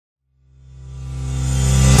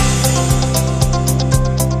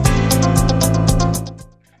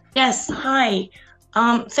Hi.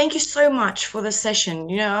 Thank you so much for the session.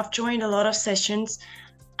 I've joined a lot of sessions,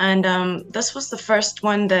 and this was the first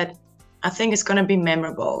one that I think is going to be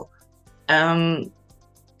memorable. Um,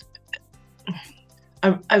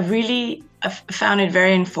 I found it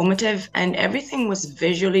very informative, and everything was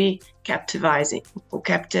visually captivating or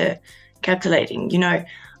captivating.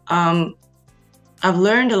 Um, I've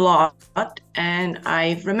learned a lot, and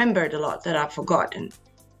I've remembered a lot that I've forgotten.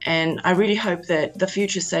 And I really hope that the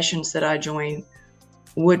future sessions that I join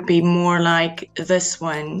would be more like this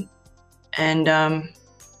one. And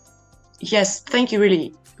yes, thank you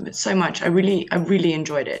really so much. I really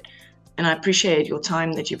enjoyed it. And I appreciate your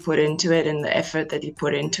time that you put into it and the effort that you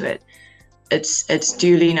put into it. It's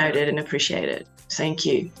duly noted and appreciated. Thank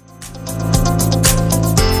you.